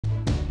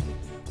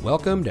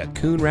Welcome to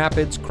Coon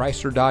Rapids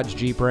Chrysler Dodge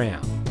Jeep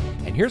Ram.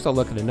 And here's a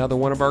look at another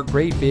one of our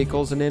great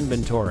vehicles in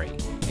inventory.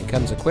 It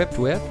comes equipped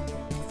with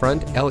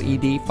front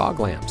LED fog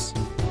lamps,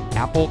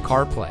 Apple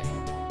CarPlay,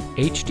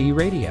 HD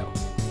radio,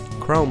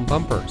 chrome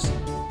bumpers,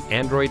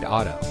 Android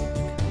Auto,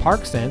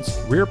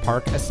 ParkSense rear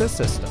park assist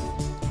system,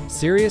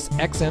 Sirius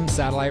XM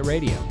satellite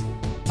radio,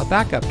 a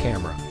backup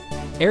camera,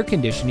 air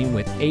conditioning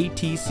with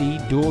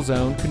ATC dual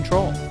zone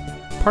control,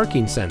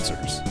 parking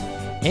sensors,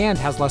 and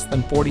has less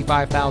than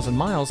 45,000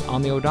 miles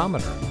on the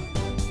odometer.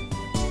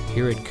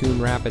 Here at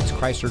Coon Rapids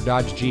Chrysler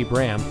Dodge Jeep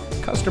Ram,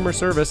 customer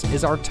service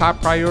is our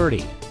top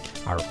priority.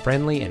 Our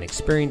friendly and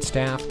experienced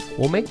staff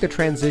will make the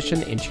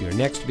transition into your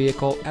next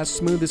vehicle as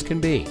smooth as can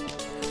be.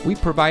 We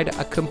provide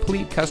a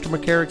complete customer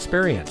care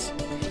experience,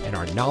 and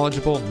our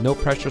knowledgeable,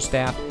 no-pressure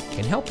staff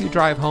can help you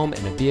drive home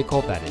in a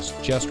vehicle that is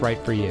just right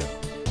for you.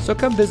 So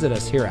come visit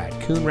us here at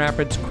Coon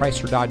Rapids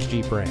Chrysler Dodge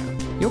Jeep Ram.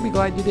 You'll be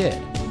glad you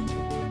did.